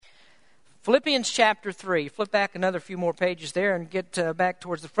Philippians chapter 3. Flip back another few more pages there and get back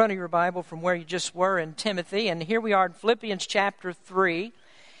towards the front of your Bible from where you just were in Timothy. And here we are in Philippians chapter 3.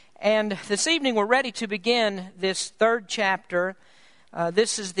 And this evening we're ready to begin this third chapter.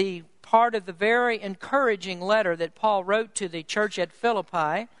 This is the part of the very encouraging letter that Paul wrote to the church at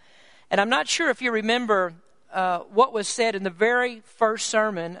Philippi. And I'm not sure if you remember what was said in the very first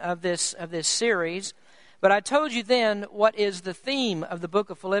sermon of this series. But I told you then what is the theme of the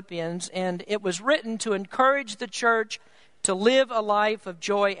book of Philippians, and it was written to encourage the church to live a life of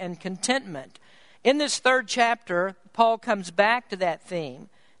joy and contentment. In this third chapter, Paul comes back to that theme.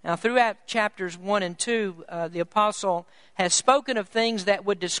 Now, throughout chapters 1 and 2, the apostle has spoken of things that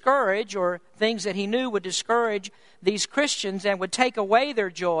would discourage, or things that he knew would discourage these Christians and would take away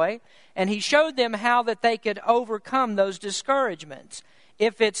their joy, and he showed them how that they could overcome those discouragements.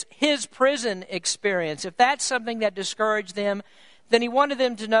 If it's his prison experience, if that's something that discouraged them, then he wanted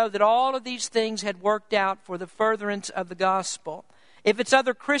them to know that all of these things had worked out for the furtherance of the gospel. If it's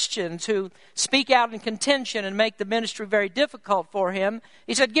other Christians who speak out in contention and make the ministry very difficult for him,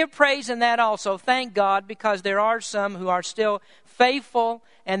 he said, give praise in that also. Thank God, because there are some who are still faithful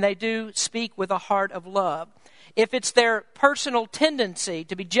and they do speak with a heart of love. If it's their personal tendency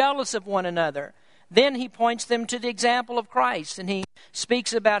to be jealous of one another, then he points them to the example of Christ, and he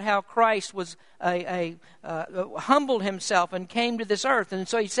speaks about how Christ was humbled himself and came to this earth. And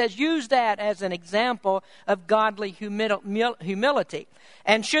so he says, use that as an example of godly humility.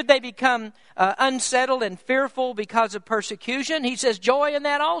 And should they become unsettled and fearful because of persecution, he says, joy in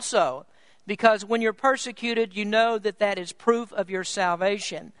that also. Because when you're persecuted, you know that that is proof of your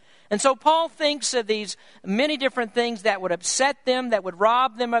salvation. And so Paul thinks of these many different things that would upset them, that would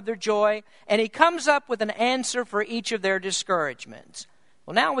rob them of their joy, and he comes up with an answer for each of their discouragements.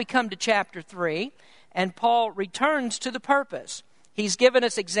 Well, now we come to chapter 3, and Paul returns to the purpose. He's given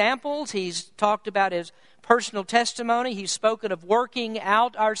us examples. He's talked about his personal testimony. He's spoken of working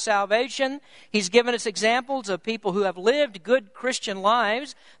out our salvation. He's given us examples of people who have lived good Christian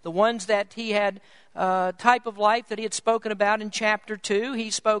lives, the ones that he had type of life that he had spoken about in chapter 2.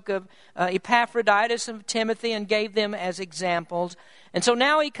 He spoke of Epaphroditus and Timothy and gave them as examples. And so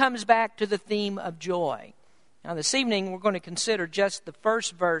now he comes back to the theme of joy. Now this evening we're going to consider just the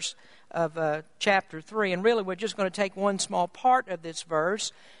first verse of chapter 3. And really we're just going to take one small part of this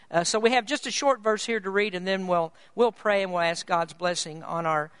verse. So we have just a short verse here to read, and then we'll pray and we'll ask God's blessing on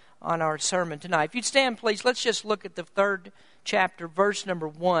our sermon tonight. If you'd stand, please, let's just look at the third chapter, verse number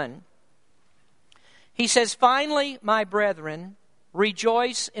 1. He says, finally, my brethren,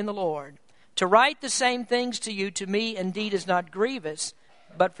 rejoice in the Lord. To write the same things to you, to me indeed is not grievous,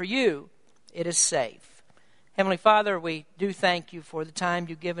 but for you it is safe. Heavenly Father, we do thank you for the time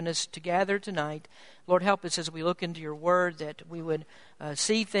you've given us to gather tonight. Lord, help us as we look into your word, that we would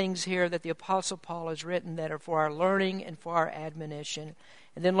see things here that the Apostle Paul has written that are for our learning and for our admonition.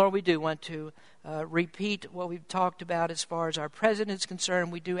 And then, Lord, we do want to repeat what we've talked about as far as our president is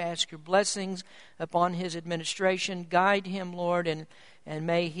concerned. We do ask your blessings upon his administration. Guide him, Lord, and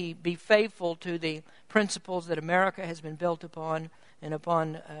may he be faithful to the principles that America has been built upon, and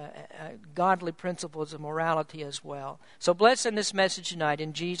upon godly principles of morality as well. So bless in this message tonight.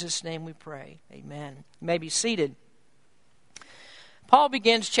 In Jesus' name we pray. Amen. You may be seated. Paul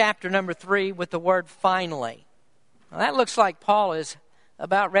begins chapter number 3 with the word finally. Now that looks like Paul is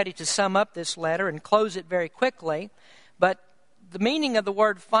about ready to sum up this letter and close it very quickly. But the meaning of the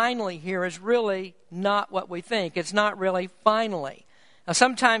word finally here is really not what we think. It's not really finally. Now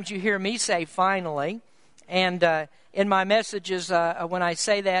sometimes you hear me say finally, and in my messages when I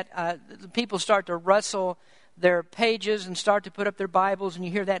say that, people start to rustle their pages and start to put up their Bibles, and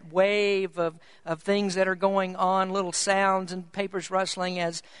you hear that wave of things that are going on, little sounds and papers rustling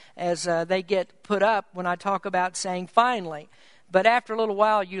as they get put up when I talk about saying finally. But after a little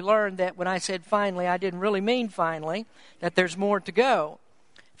while, you learn that when I said finally, I didn't really mean finally, that there's more to go.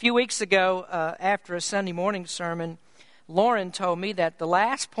 A few weeks ago, after a Sunday morning sermon, Lauren told me that the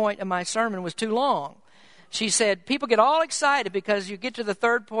last point of my sermon was too long. She said, people get all excited because you get to the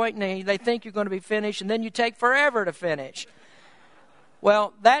third point and they think you're going to be finished, and then you take forever to finish.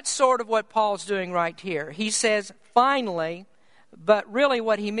 Well, that's sort of what Paul's doing right here. He says, finally, but really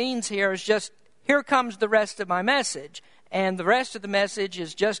what he means here is just, here comes the rest of my message. And the rest of the message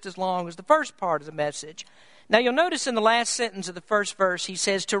is just as long as the first part of the message. Now you'll notice in the last sentence of the first verse, he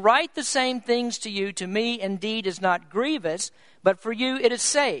says, to write the same things to you, to me indeed is not grievous, but for you it is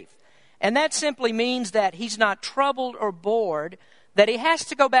safe. And that simply means that he's not troubled or bored, that he has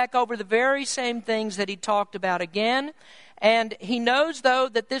to go back over the very same things that he talked about again. And he knows, though,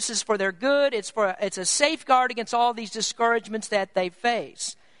 that this is for their good. It's a safeguard against all these discouragements that they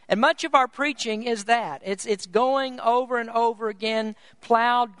face. And much of our preaching is that. It's going over and over again,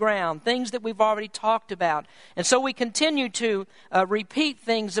 plowed ground, things that we've already talked about. And so we continue to repeat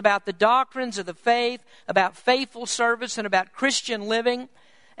things about the doctrines of the faith, about faithful service, and about Christian living.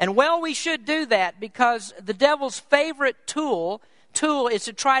 And well, we should do that because the devil's favorite tool is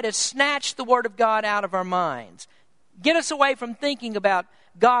to try to snatch the Word of God out of our minds. Get us away from thinking about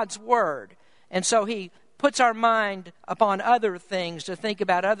God's Word. And so he puts our mind upon other things, to think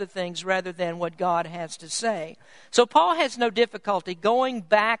about other things rather than what God has to say. So Paul has no difficulty going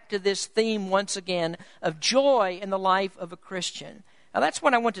back to this theme once again of joy in the life of a Christian. Now that's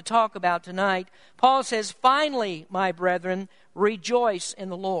what I want to talk about tonight. Paul says, "Finally, my brethren, rejoice in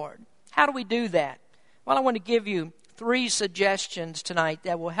the Lord." How do we do that? Well, I want to give you 3 suggestions tonight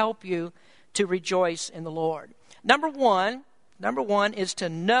that will help you to rejoice in the Lord. Number one is to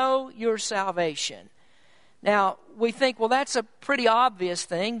know your salvation. Now, we think, well, that's a pretty obvious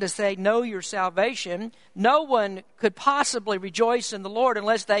thing to say, know your salvation. No one could possibly rejoice in the Lord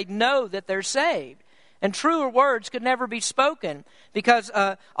unless they know that they're saved. And truer words could never be spoken because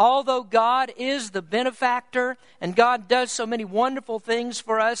although God is the benefactor and God does so many wonderful things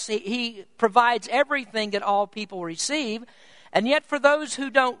for us, He provides everything that all people receive. And yet for those who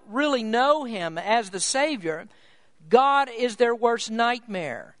don't really know Him as the Savior, God is their worst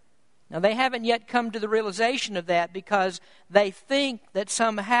nightmare. Now, they haven't yet come to the realization of that because they think that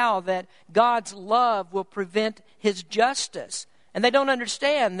somehow that God's love will prevent His justice. And they don't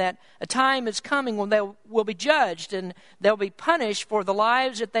understand that a time is coming when they will be judged and they'll be punished for the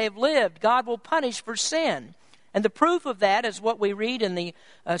lives that they have lived. God will punish for sin. And the proof of that is what we read in the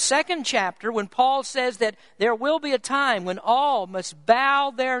 2nd chapter when Paul says that there will be a time when all must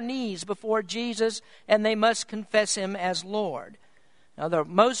bow their knees before Jesus and they must confess Him as Lord. Now,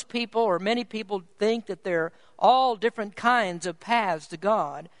 most people or many people think that there are all different kinds of paths to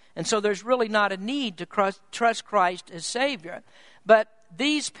God. And so there's really not a need to trust Christ as Savior. But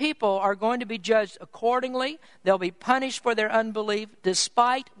these people are going to be judged accordingly. They'll be punished for their unbelief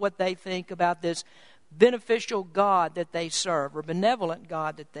despite what they think about this beneficial God that they serve or benevolent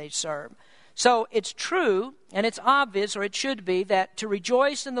God that they serve. So it's true and it's obvious, or it should be, that to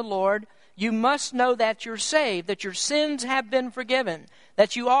rejoice in the Lord, you must know that you're saved, that your sins have been forgiven,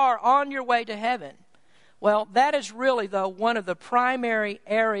 that you are on your way to heaven. Well, that is really, though, one of the primary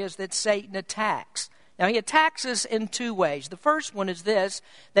areas that Satan attacks. Now, he attacks us in 2 ways. The first one is this,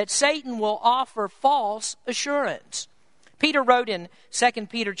 that Satan will offer false assurance. Peter wrote in 2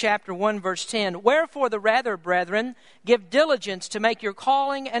 Peter chapter 1, verse 10, "Wherefore the rather, brethren, give diligence to make your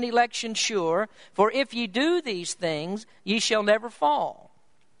calling and election sure, for if ye do these things, ye shall never fall."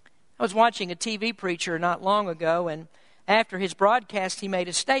 I was watching a TV preacher not long ago, and after his broadcast, he made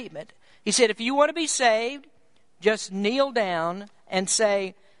a statement. He said, if you want to be saved, just kneel down and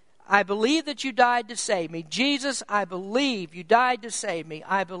say, "I believe that you died to save me. Jesus, I believe you died to save me.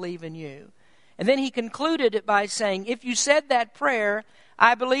 I believe in you." And then he concluded it by saying, if you said that prayer,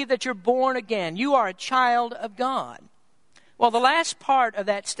 I believe that you're born again. You are a child of God. Well, the last part of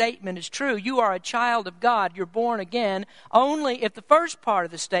that statement is true. You are a child of God. You're born again only if the first part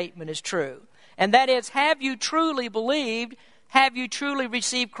of the statement is true. And that is, have you truly believed? Have you truly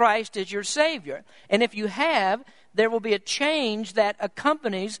received Christ as your Savior? And if you have, there will be a change that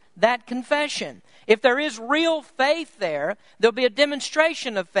accompanies that confession. If there is real faith there, there'll be a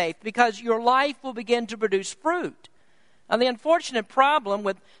demonstration of faith because your life will begin to produce fruit. Now, the unfortunate problem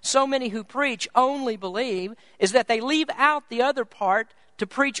with so many who preach only believe is that they leave out the other part to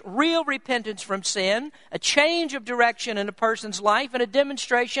preach real repentance from sin, a change of direction in a person's life, and a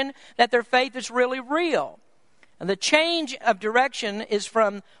demonstration that their faith is really real. And the change of direction is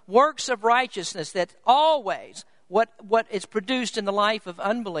from works of righteousness that always what is produced in the life of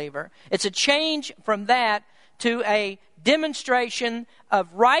unbeliever. It's a change from that to a demonstration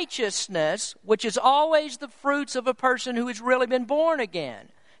of righteousness, which is always the fruits of a person who has really been born again.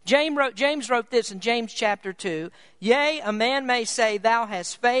 James wrote this in James chapter 2. "Yea, a man may say, thou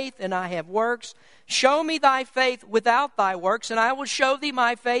hast faith, and I have works. Show me thy faith without thy works, and I will show thee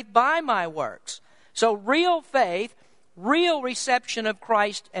my faith by my works." So real faith, real reception of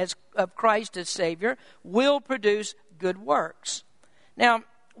Christ as Savior will produce good works. Now,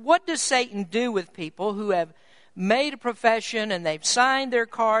 what does Satan do with people who have made a profession and they've signed their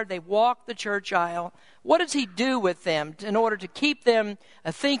card, they've walked the church aisle? What does he do with them in order to keep them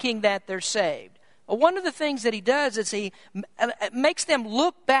thinking that they're saved? Well, one of the things that he does is he makes them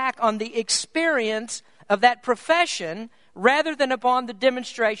look back on the experience of that profession rather than upon the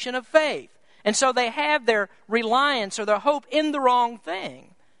demonstration of faith. And so they have their reliance or their hope in the wrong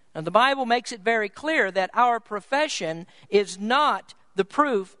thing. And the Bible makes it very clear that our profession is not the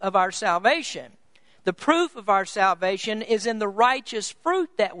proof of our salvation. The proof of our salvation is in the righteous fruit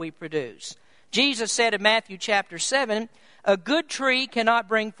that we produce. Jesus said in Matthew chapter 7, "A good tree cannot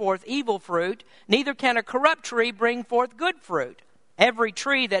bring forth evil fruit, neither can a corrupt tree bring forth good fruit. Every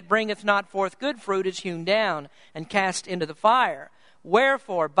tree that bringeth not forth good fruit is hewn down and cast into the fire.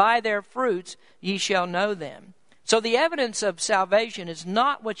 Wherefore, by their fruits ye shall know them." So the evidence of salvation is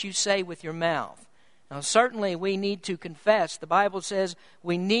not what you say with your mouth. Now, certainly we need to confess. The Bible says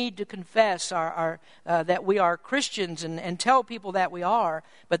we need to confess that we are Christians and tell people that we are.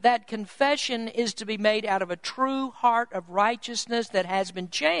 But that confession is to be made out of a true heart of righteousness that has been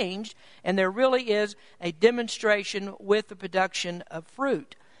changed. And there really is a demonstration with the production of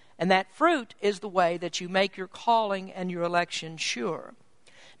fruit. And that fruit is the way that you make your calling and your election sure.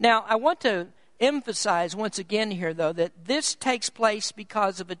 Now, I want to emphasize once again here, though, that this takes place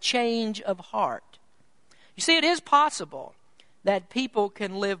because of a change of heart. You see, it is possible that people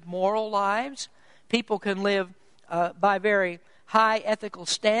can live moral lives. People can live by very high ethical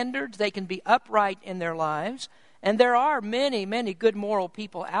standards. They can be upright in their lives. And there are many, many good moral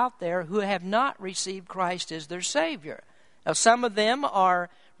people out there who have not received Christ as their Savior. Now, some of them are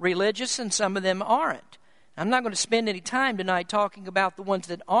religious and some of them aren't. I'm not going to spend any time tonight talking about the ones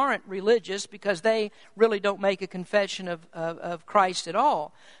that aren't religious because they really don't make a confession of Christ at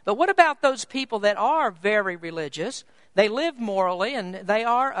all. But what about those people that are very religious? They live morally and they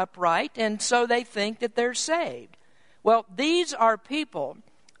are upright, and so they think that they're saved. Well, these are people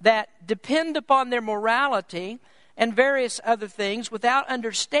that depend upon their morality and various other things without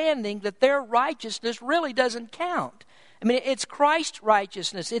understanding that their righteousness really doesn't count. I mean, it's Christ's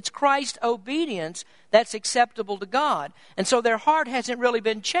righteousness, it's Christ's obedience that's acceptable to God. And so their heart hasn't really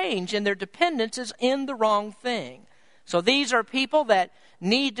been changed, and their dependence is in the wrong thing. So these are people that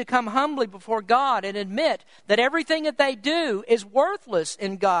need to come humbly before God and admit that everything that they do is worthless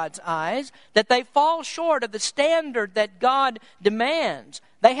in God's eyes, that they fall short of the standard that God demands.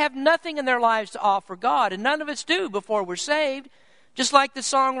 They have nothing in their lives to offer God, and none of us do before we're saved. Just like the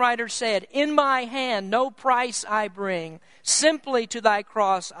songwriter said, "In my hand no price I bring, simply to thy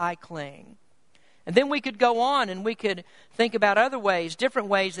cross I cling." And then we could go on and we could think about other ways, different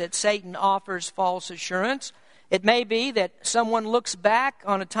ways that Satan offers false assurance. It may be that someone looks back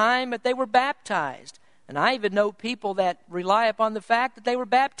on a time that they were baptized. And I even know people that rely upon the fact that they were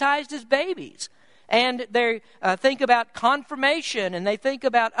baptized as babies. And they think about confirmation, and they think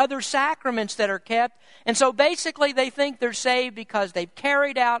about other sacraments that are kept. And so basically they think they're saved because they've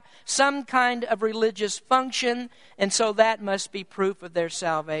carried out some kind of religious function, and so that must be proof of their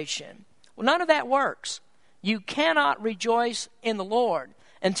salvation. Well, none of that works. You cannot rejoice in the Lord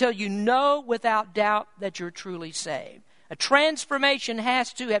until you know without doubt that you're truly saved. A transformation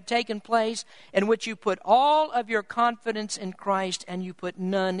has to have taken place in which you put all of your confidence in Christ and you put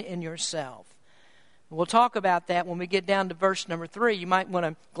none in yourself. We'll talk about that when we get down to verse number 3. You might want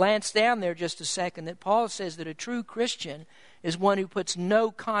to glance down there just a second, that Paul says that a true Christian is one who puts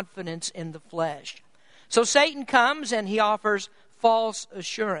no confidence in the flesh. So Satan comes and he offers false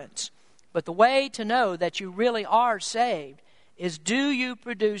assurance. But the way to know that you really are saved is, do you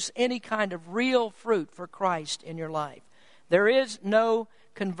produce any kind of real fruit for Christ in your life? There is no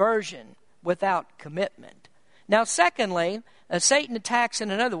conversion without commitment. Now, secondly, Satan attacks in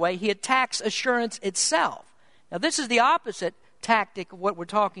another way. He attacks assurance itself. Now, this is the opposite tactic of what we're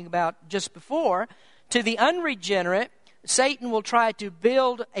talking about just before. To the unregenerate, Satan will try to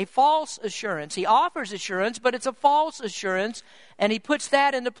build a false assurance. He offers assurance, but it's a false assurance, and he puts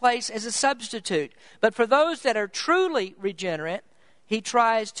that into place as a substitute. But for those that are truly regenerate, he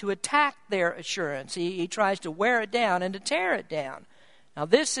tries to attack their assurance. He tries to wear it down and to tear it down. Now,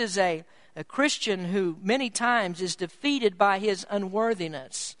 this is a Christian who many times is defeated by his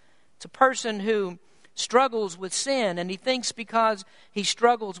unworthiness. It's a person who struggles with sin, and he thinks because he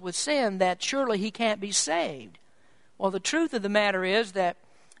struggles with sin that surely he can't be saved. Well, the truth of the matter is that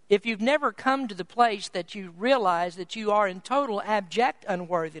if you've never come to the place that you realize that you are in total abject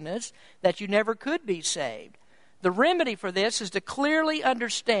unworthiness, that you never could be saved, the remedy for this is to clearly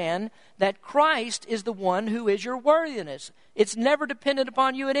understand that Christ is the one who is your worthiness. It's never dependent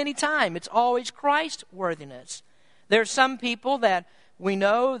upon you at any time. It's always Christ's worthiness. There are some people that we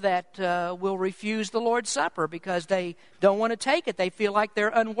know that will refuse the Lord's Supper because they don't want to take it. They feel like they're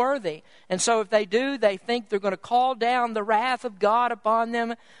unworthy. And so if they do, they think they're going to call down the wrath of God upon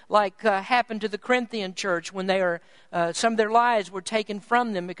them, like happened to the Corinthian church when some of their lives were taken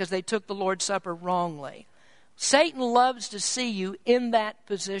from them because they took the Lord's Supper wrongly. Satan loves to see you in that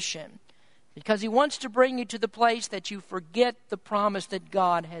position because he wants to bring you to the place that you forget the promise that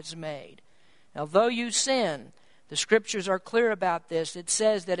God has made. Now, though you sin, The Scriptures are clear about this. It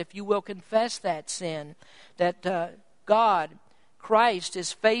says that if you will confess that sin, that God, Christ,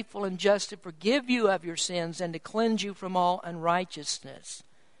 is faithful and just to forgive you of your sins and to cleanse you from all unrighteousness.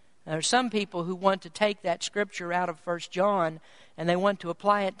 There are some people who want to take that Scripture out of 1 John and they want to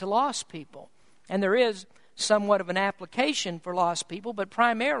apply it to lost people. And there is somewhat of an application for lost people, but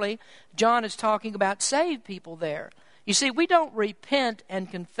primarily John is talking about saved people there. You see, we don't repent and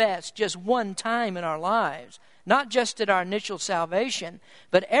confess just one time in our lives, not just at our initial salvation,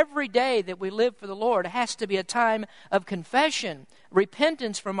 but every day that we live for the Lord has to be a time of confession,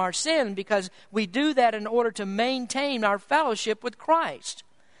 repentance from our sin, because we do that in order to maintain our fellowship with Christ.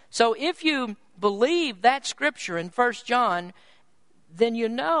 So if you believe that Scripture in 1 John, then you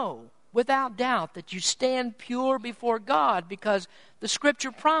know without doubt that you stand pure before God, because the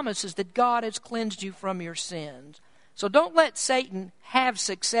Scripture promises that God has cleansed you from your sins. So don't let Satan have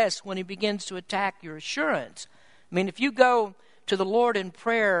success when he begins to attack your assurance. I mean, if you go to the Lord in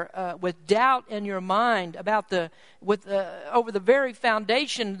prayer with doubt in your mind about over the very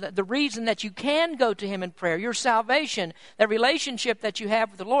foundation, the reason that you can go to Him in prayer, your salvation, that relationship that you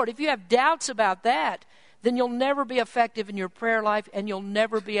have with the Lord, if you have doubts about that, then you'll never be effective in your prayer life, and you'll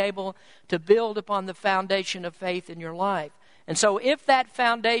never be able to build upon the foundation of faith in your life. And so if that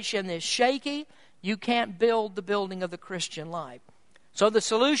foundation is shaky, you can't build the building of the Christian life. So the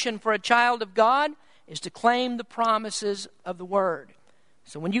solution for a child of God is to claim the promises of the Word.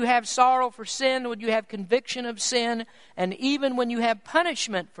 So when you have sorrow for sin, when you have conviction of sin, and even when you have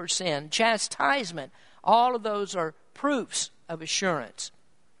punishment for sin, chastisement, all of those are proofs of assurance.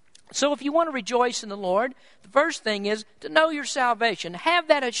 So if you want to rejoice in the Lord, the first thing is to know your salvation. Have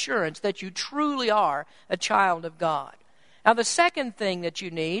that assurance that you truly are a child of God. Now the second thing that you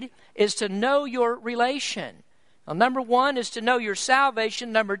need is to know your relation. Now, number one is to know your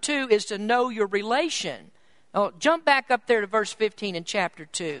salvation. Number two is to know your relation. Now, jump back up there to verse 15 in chapter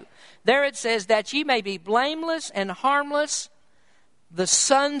 2. There it says, that ye may be blameless and harmless, the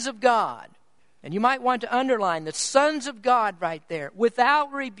sons of God. And you might want to underline the sons of God right there,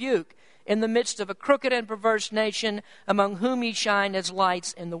 without rebuke, in the midst of a crooked and perverse nation, among whom ye shine as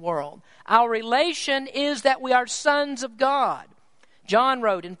lights in the world. Our relation is that we are sons of God. John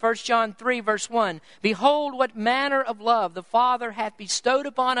wrote in 1 John 3, verse 1, Behold, what manner of love the Father hath bestowed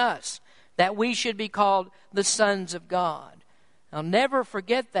upon us, that we should be called the sons of God. I'll never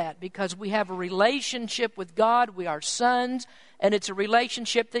forget that, because we have a relationship with God. We are sons, and it's a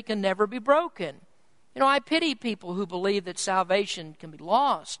relationship that can never be broken. You know, I pity people who believe that salvation can be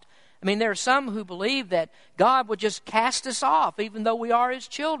lost. I mean, there are some who believe that God would just cast us off, even though we are His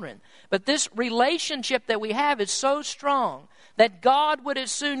children. But this relationship that we have is so strong that God would as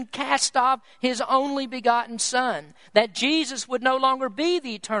soon cast off His only begotten Son, that Jesus would no longer be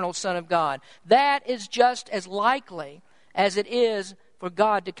the eternal Son of God. That is just as likely as it is for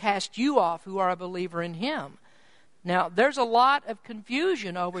God to cast you off who are a believer in Him. Now, there's a lot of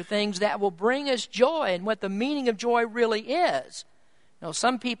confusion over things that will bring us joy and what the meaning of joy really is. Now,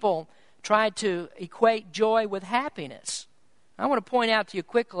 some people try to equate joy with happiness. I want to point out to you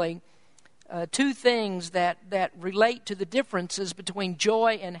quickly two things that relate to the differences between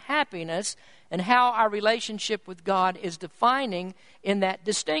joy and happiness, and how our relationship with God is defining in that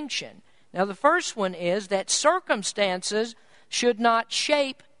distinction. Now, the first one is that circumstances should not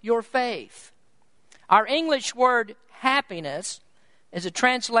shape your faith. Our English word happiness is a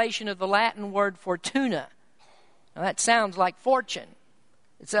translation of the Latin word fortuna. Now, that sounds like fortune.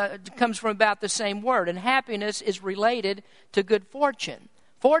 It comes from about the same word, and happiness is related to good fortune.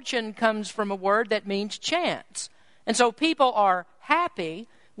 Fortune comes from a word that means chance. And so people are happy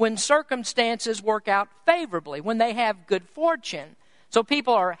when circumstances work out favorably, when they have good fortune. So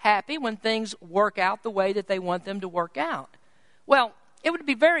people are happy when things work out the way that they want them to work out. Well, it would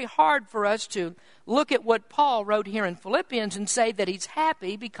be very hard for us to look at what Paul wrote here in Philippians and say that he's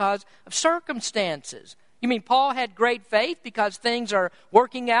happy because of circumstances. You mean Paul had great faith because things are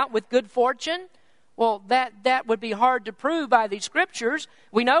working out with good fortune? Well, that would be hard to prove by the Scriptures.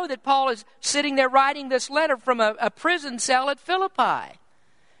 We know that Paul is sitting there writing this letter from a prison cell at Philippi.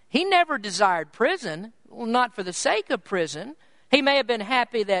 He never desired prison, well, not for the sake of prison. He may have been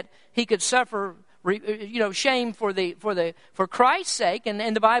happy that he could suffer shame for Christ's sake,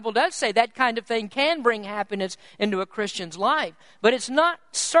 and the Bible does say that kind of thing can bring happiness into a Christian's life. But it's not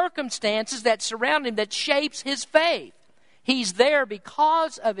circumstances that surround him that shapes his faith. He's there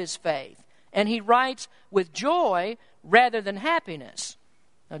because of his faith, and he writes with joy rather than happiness.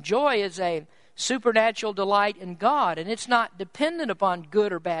 Now, joy is a supernatural delight in God, and it's not dependent upon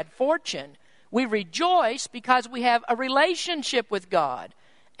good or bad fortune. We rejoice because we have a relationship with God.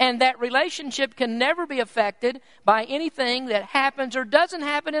 And that relationship can never be affected by anything that happens or doesn't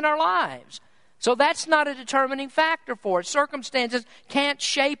happen in our lives. So that's not a determining factor for us. Circumstances can't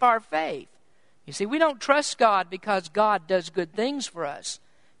shape our faith. You see, we don't trust God because God does good things for us.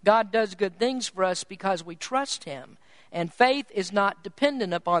 God does good things for us because we trust Him. And faith is not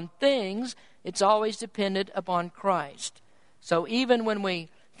dependent upon things. It's always dependent upon Christ. So even when we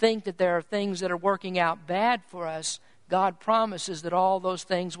think that there are things that are working out bad for us, God promises that all those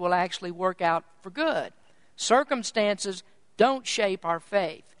things will actually work out for good. Circumstances don't shape our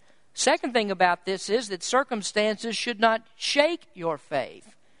faith. Second thing about this is that circumstances should not shake your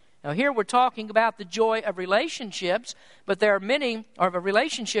faith. Now here we're talking about the joy of relationships, but there are many, or of a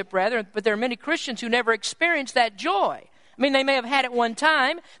relationship rather, but there are many Christians who never experience that joy. I mean, they may have had it one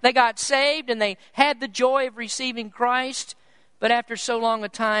time, they got saved and they had the joy of receiving Christ, but after so long a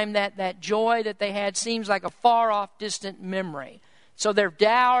time that joy that they had seems like a far off distant memory. So they're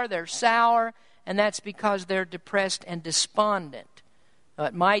dour, they're sour, and that's because they're depressed and despondent.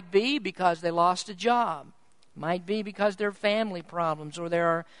 It might be because they lost a job. It might be because there are family problems or there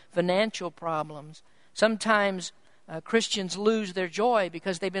are financial problems. Sometimes Christians lose their joy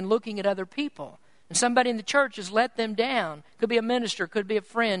because they've been looking at other people. And somebody in the church has let them down. Could be a minister, could be a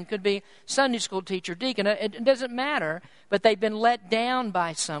friend, could be Sunday school teacher, deacon. It doesn't matter, but they've been let down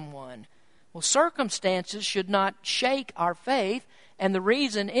by someone. Well, circumstances should not shake our faith, and the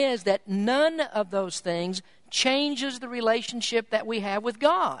reason is that none of those things changes the relationship that we have with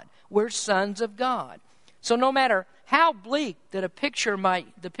God. We're sons of God. So no matter how bleak that the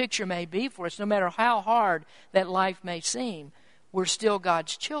picture may be for us, no matter how hard that life may seem, we're still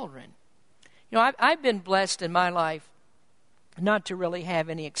God's children. You know, I've been blessed in my life not to really have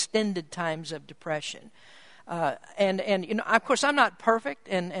any extended times of depression. And you know, of course, I'm not perfect,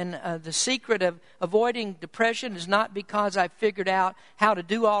 and the secret of avoiding depression is not because I've figured out how to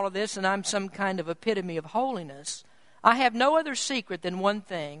do all of this and I'm some kind of epitome of holiness. I have no other secret than one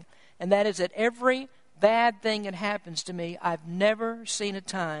thing, and that is that every bad thing that happens to me, I've never seen a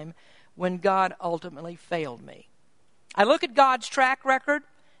time when God ultimately failed me. I look at God's track record,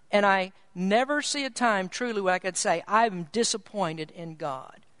 and I never see a time truly where I could say, I'm disappointed in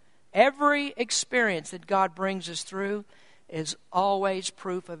God. Every experience that God brings us through is always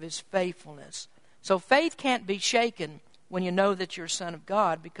proof of His faithfulness. So faith can't be shaken when you know that you're a son of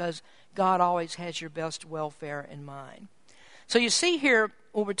God, because God always has your best welfare in mind. So you see here,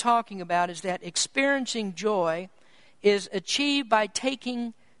 what we're talking about is that experiencing joy is achieved by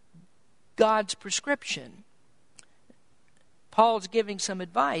taking God's prescription. Paul's giving some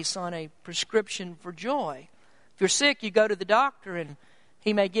advice on a prescription for joy. If you're sick, you go to the doctor and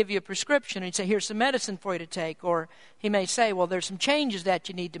he may give you a prescription and he'd say, here's some medicine for you to take. Or he may say, well, there's some changes that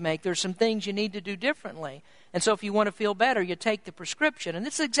you need to make. There's some things you need to do differently. And so if you want to feel better, you take the prescription. And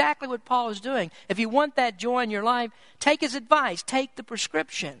this is exactly what Paul is doing. If you want that joy in your life, take his advice. Take the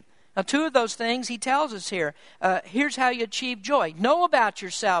prescription. Now, two of those things he tells us here. Here's how you achieve joy. Know about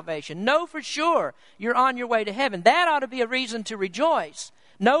your salvation. Know for sure you're on your way to heaven. That ought to be a reason to rejoice.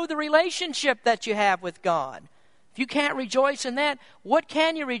 Know the relationship that you have with God. If you can't rejoice in that, what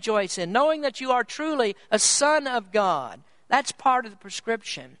can you rejoice in? Knowing that you are truly a son of God. That's part of the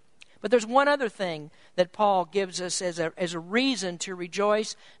prescription. But there's one other thing that Paul gives us as a reason to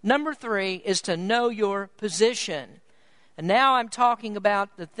rejoice. Number 3 is to know your position. And now I'm talking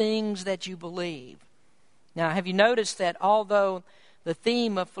about the things that you believe. Now, have you noticed that although the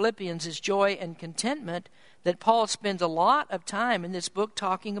theme of Philippians is joy and contentment, that Paul spends a lot of time in this book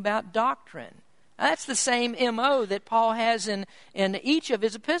talking about doctrine? Now, that's the same M.O. that Paul has in each of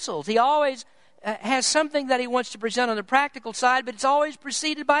his epistles. He always has something that he wants to present on the practical side, but it's always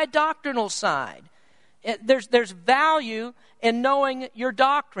preceded by a doctrinal side. There's value in knowing your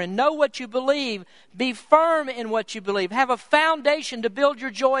doctrine. Know what you believe. Be firm in what you believe. Have a foundation to build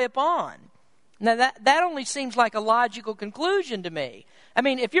your joy upon. Now, that only seems like a logical conclusion to me. I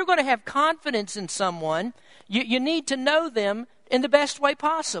mean, if you're going to have confidence in someone, you need to know them in the best way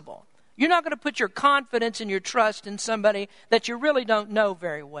possible. You're not going to put your confidence and your trust in somebody that you really don't know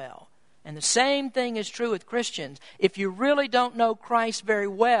very well. And the same thing is true with Christians. If you really don't know Christ very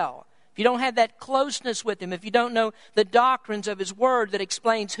well, if you don't have that closeness with Him, if you don't know the doctrines of His Word that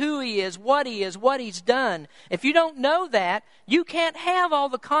explains who He is, what He's done, if you don't know that, you can't have all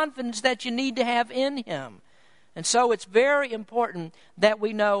the confidence that you need to have in Him. And so it's very important that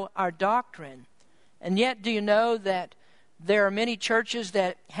we know our doctrine. And yet, do you know that there are many churches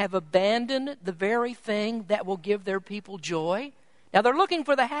that have abandoned the very thing that will give their people joy? Now, they're looking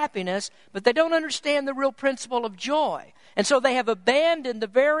for the happiness, but they don't understand the real principle of joy. And so they have abandoned the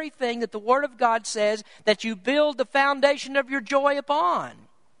very thing that the Word of God says that you build the foundation of your joy upon.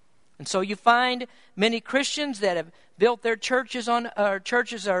 And so you find many Christians that have built their churches on,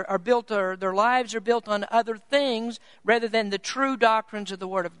 their lives are built on other things rather than the true doctrines of the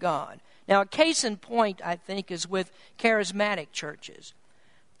Word of God. Now, a case in point, I think, is with charismatic churches.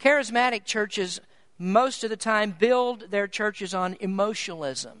 Charismatic churches, most of the time, build their churches on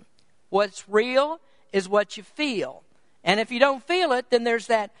emotionalism. What's real is what you feel. And if you don't feel it, then there's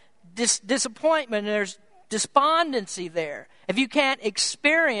that disappointment, there's despondency there. If you can't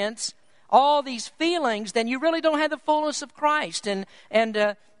experience all these feelings, then you really don't have the fullness of Christ. And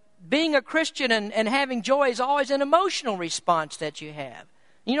being a Christian and having joy is always an emotional response that you have.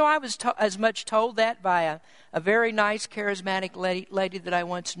 You know, I was as much told that by a very nice charismatic lady that I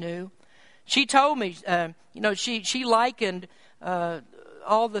once knew. She told me, she likened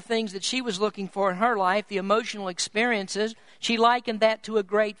all the things that she was looking for in her life, the emotional experiences, she likened that to a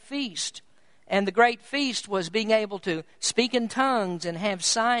great feast. And the great feast was being able to speak in tongues and have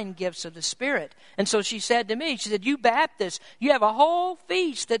sign gifts of the Spirit. And so she said to me, she said, you Baptists, you have a whole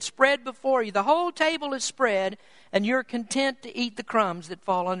feast that's spread before you. The whole table is spread, and you're content to eat the crumbs that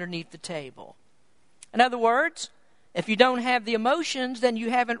fall underneath the table. In other words, if you don't have the emotions, then you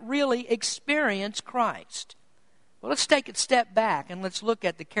haven't really experienced Christ. Well, let's take a step back and let's look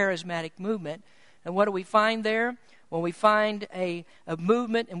at the charismatic movement. And what do we find there? Well, we find a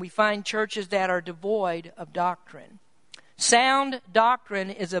movement and we find churches that are devoid of doctrine. Sound doctrine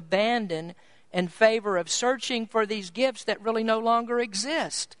is abandoned in favor of searching for these gifts that really no longer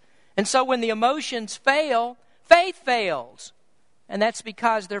exist. And so when the emotions fail, faith fails. And that's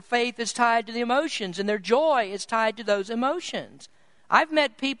because their faith is tied to the emotions and their joy is tied to those emotions. I've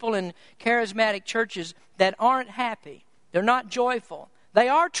met people in charismatic churches that aren't happy. They're not joyful. They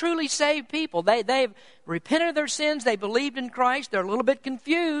are truly saved people. They've repented of their sins. They believed in Christ. They're a little bit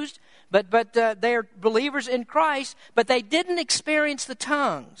confused, but they're believers in Christ, but they didn't experience the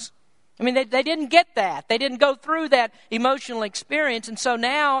tongues. I mean, they didn't get that. They didn't go through that emotional experience, and so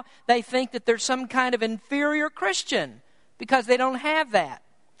now they think that they're some kind of inferior Christian because they don't have that.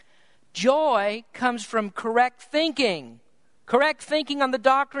 Joy comes from correct thinking on the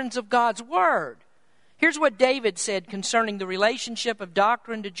doctrines of God's Word. Here's what David said concerning the relationship of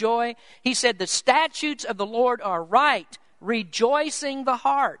doctrine to joy. He said, the statutes of the Lord are right, rejoicing the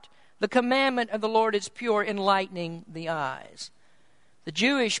heart. The commandment of the Lord is pure, enlightening the eyes. The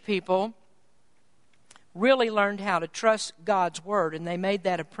Jewish people really learned how to trust God's Word, and they made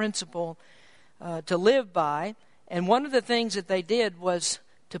that a principle to live by. And one of the things that they did was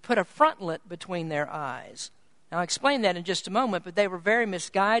to put a frontlet between their eyes. Now, I'll explain that in just a moment, but they were very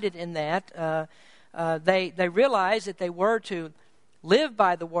misguided in that. They realized that they were to live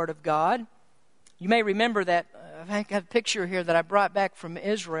by the Word of God. You may remember that I got a picture here that I brought back from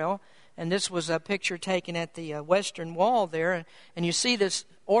Israel, and this was a picture taken at the Western Wall there, and you see this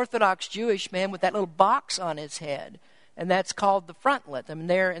Orthodox Jewish man with that little box on his head, and that's called the frontlet. I mean,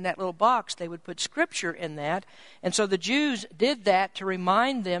 there in that little box, they would put Scripture in that, and so the Jews did that to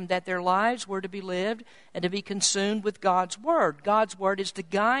remind them that their lives were to be lived and to be consumed with God's Word. God's Word is to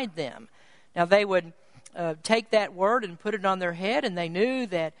guide them. Now, they would take that Word and put it on their head, and they knew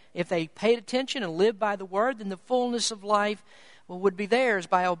that if they paid attention and lived by the Word, then the fullness of life would be theirs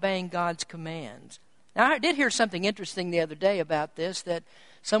by obeying God's commands. Now, I did hear something interesting the other day about this, that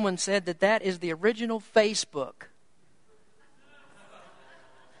someone said that is the original Facebook.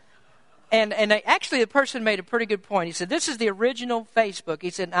 And actually, the person made a pretty good point. He said, this is the original Facebook. He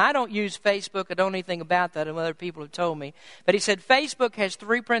said, I don't use Facebook. I don't know anything about that, and other people have told me. But he said, Facebook has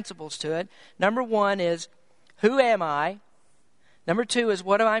 3 principles to it. Number 1 is, who am I? Number 2 is,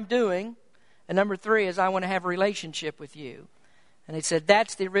 what am I doing? And number 3 is, I want to have a relationship with you. And he said,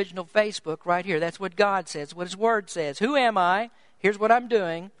 that's the original Facebook right here. That's what God says, what His Word says. Who am I? Here's what I'm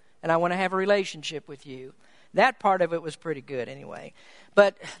doing, and I want to have a relationship with you. That part of it was pretty good anyway.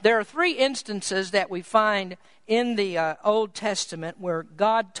 But there are 3 instances that we find in the Old Testament where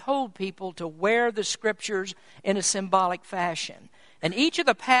God told people to wear the Scriptures in a symbolic fashion. And each of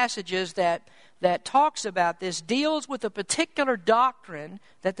the passages that talks about this deals with a particular doctrine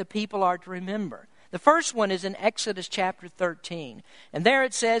that the people are to remember. The first one is in Exodus chapter 13. And there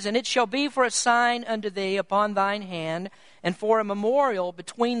it says, and it shall be for a sign unto thee upon thine hand, and for a memorial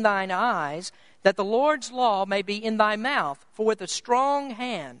between thine eyes, that the Lord's law may be in thy mouth. For with a strong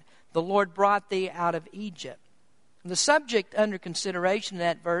hand the Lord brought thee out of Egypt. And the subject under consideration in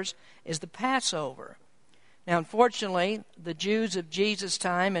that verse is the Passover. Now, unfortunately, the Jews of Jesus'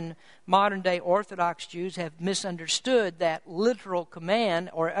 time and modern-day Orthodox Jews have misunderstood that literal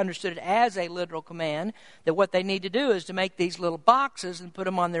command, or understood it as a literal command, that what they need to do is to make these little boxes and put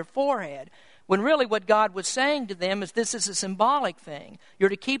them on their forehead. When really what God was saying to them is this is a symbolic thing. You're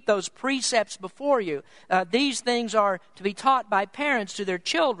to keep those precepts before you. These things are to be taught by parents to their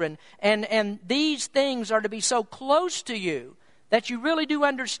children. And these things are to be so close to you that you really do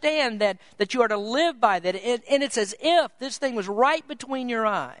understand that you are to live by that. And it's as if this thing was right between your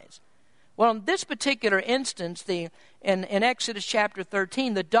eyes. Well, in this particular instance, in Exodus chapter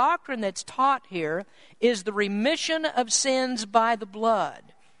 13, the doctrine that's taught here is the remission of sins by the blood.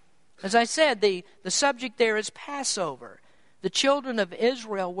 As I said, the subject there is Passover. The children of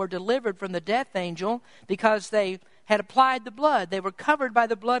Israel were delivered from the death angel because they had applied the blood. They were covered by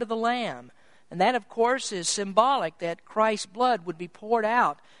the blood of the Lamb. And that, of course, is symbolic that Christ's blood would be poured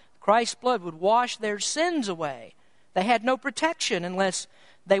out. Christ's blood would wash their sins away. They had no protection unless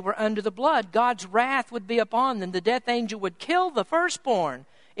they were under the blood. God's wrath would be upon them. The death angel would kill the firstborn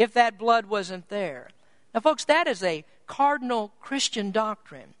if that blood wasn't there. Now, folks, that is a cardinal Christian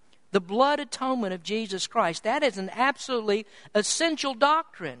doctrine. The blood atonement of Jesus Christ, that is an absolutely essential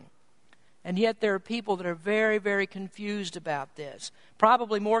doctrine. And yet there are people that are very, very confused about this.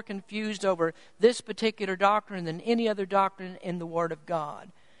 Probably more confused over this particular doctrine than any other doctrine in the Word of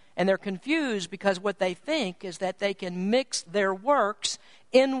God. And they're confused because what they think is that they can mix their works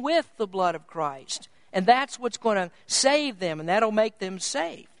in with the blood of Christ. And that's what's going to save them, and that'll make them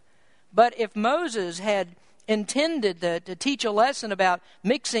safe. But if Moses had intended to teach a lesson about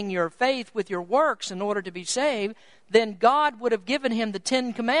mixing your faith with your works in order to be saved, then God would have given him the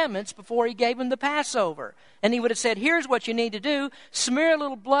 10 Commandments before he gave him the Passover. And he would have said, here's what you need to do. Smear a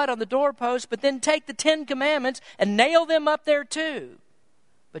little blood on the doorpost, but then take the 10 Commandments and nail them up there too.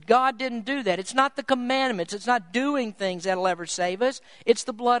 But God didn't do that. It's not the commandments. It's not doing things that'll ever save us. It's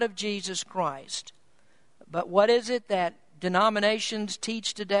the blood of Jesus Christ. But what is it that denominations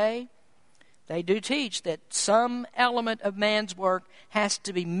teach today? They do teach that some element of man's work has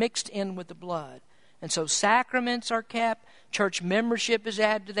to be mixed in with the blood. And so sacraments are kept, church membership is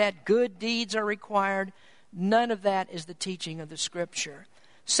added to that, good deeds are required. None of that is the teaching of the Scripture.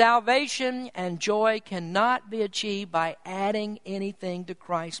 Salvation and joy cannot be achieved by adding anything to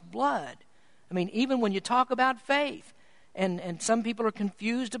Christ's blood. I mean, even when you talk about faith, and some people are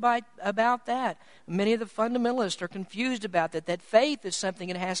confused about that. Many of the fundamentalists are confused about that faith is something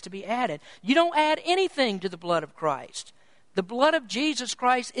that has to be added. You don't add anything to the blood of Christ. The blood of Jesus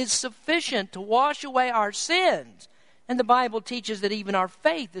Christ is sufficient to wash away our sins. And the Bible teaches that even our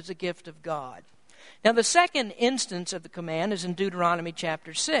faith is a gift of God. Now, the second instance of the command is in Deuteronomy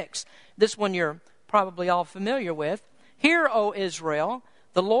chapter 6. This one you're probably all familiar with. Hear, O Israel,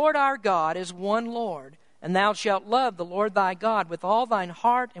 the Lord our God is one Lord. And thou shalt love the Lord thy God with all thine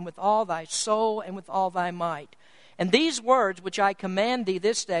heart and with all thy soul and with all thy might. And these words which I command thee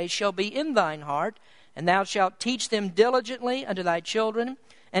this day shall be in thine heart, and thou shalt teach them diligently unto thy children,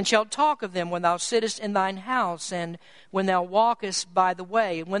 and shalt talk of them when thou sittest in thine house, and when thou walkest by the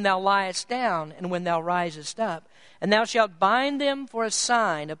way, and when thou liest down, and when thou risest up. And thou shalt bind them for a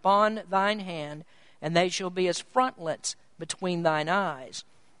sign upon thine hand, and they shall be as frontlets between thine eyes.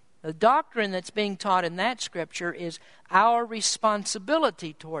 The doctrine that's being taught in that scripture is our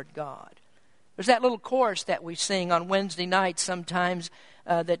responsibility toward God. There's that little chorus that we sing on Wednesday nights sometimes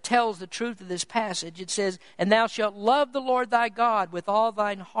that tells the truth of this passage. It says, and thou shalt love the Lord thy God with all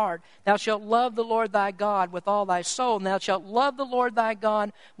thine heart. Thou shalt love the Lord thy God with all thy soul. And thou shalt love the Lord thy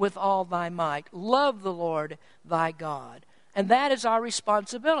God with all thy might. Love the Lord thy God. And that is our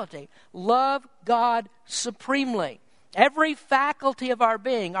responsibility. Love God supremely. Every faculty of our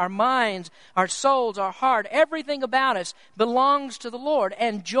being, our minds, our souls, our heart, everything about us belongs to the Lord.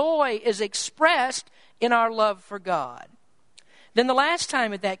 And joy is expressed in our love for God. Then the last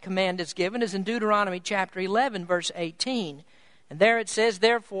time that command is given is in Deuteronomy chapter 11, verse 18. And there it says,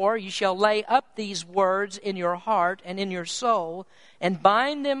 therefore you shall lay up these words in your heart and in your soul, and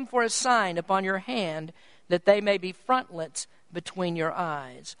bind them for a sign upon your hand, that they may be frontlets between your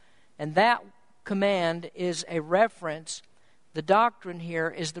eyes. And that command is a reference. The doctrine here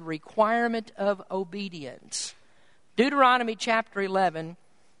is the requirement of obedience. Deuteronomy chapter 11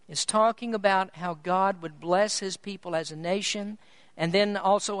 is talking about how God would bless his people as a nation, and then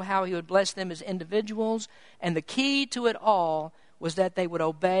also how he would bless them as individuals. And the key to it all was that they would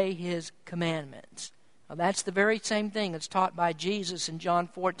obey his commandments. Now, that's the very same thing that's taught by Jesus in John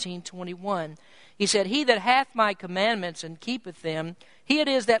 14:21. He said, he that hath my commandments and keepeth them, he it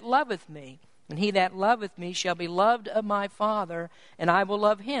is that loveth me. And he that loveth me shall be loved of my Father, and I will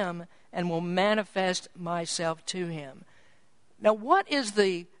love him, and will manifest myself to him. Now, what is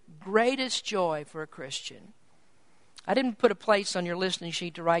the greatest joy for a Christian? I didn't put a place on your listening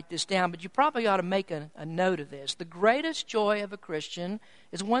sheet to write this down, but you probably ought to make a note of this. The greatest joy of a Christian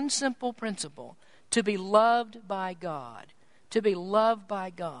is one simple principle: to be loved by God. To be loved by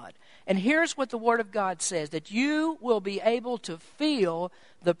God. And here's what the Word of God says, that you will be able to feel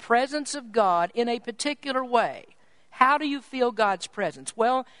the presence of God in a particular way. How do you feel God's presence?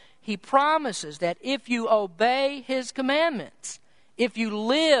 Well, He promises that if you obey His commandments, if you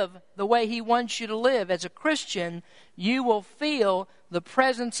live the way He wants you to live as a Christian, you will feel the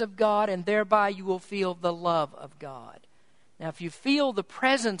presence of God, and thereby you will feel the love of God. Now, if you feel the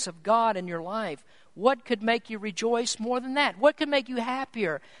presence of God in your life, what could make you rejoice more than that? What could make you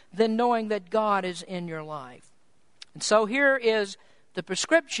happier than knowing that God is in your life? And so here is the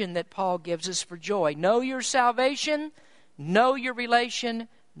prescription that Paul gives us for joy. Know your salvation, know your relation,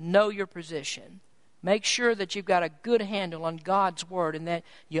 know your position. Make sure that you've got a good handle on God's Word and that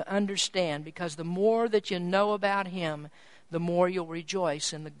you understand, because the more that you know about Him, the more you'll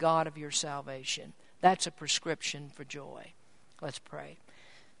rejoice in the God of your salvation. That's a prescription for joy. Let's pray.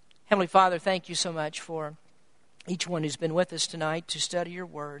 Heavenly Father, thank you so much for each one who's been with us tonight to study your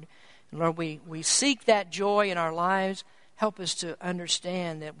Word. And Lord, we seek that joy in our lives. Help us to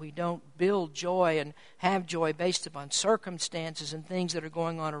understand that we don't build joy and have joy based upon circumstances and things that are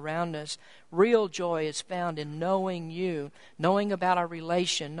going on around us. Real joy is found in knowing you, knowing about our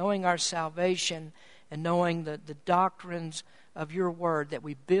relation, knowing our salvation, and knowing the doctrines of your Word, that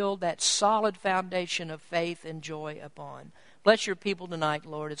we build that solid foundation of faith and joy upon. Bless your people tonight,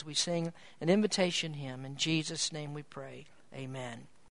 Lord, as we sing an invitation hymn. In Jesus' name we pray. Amen.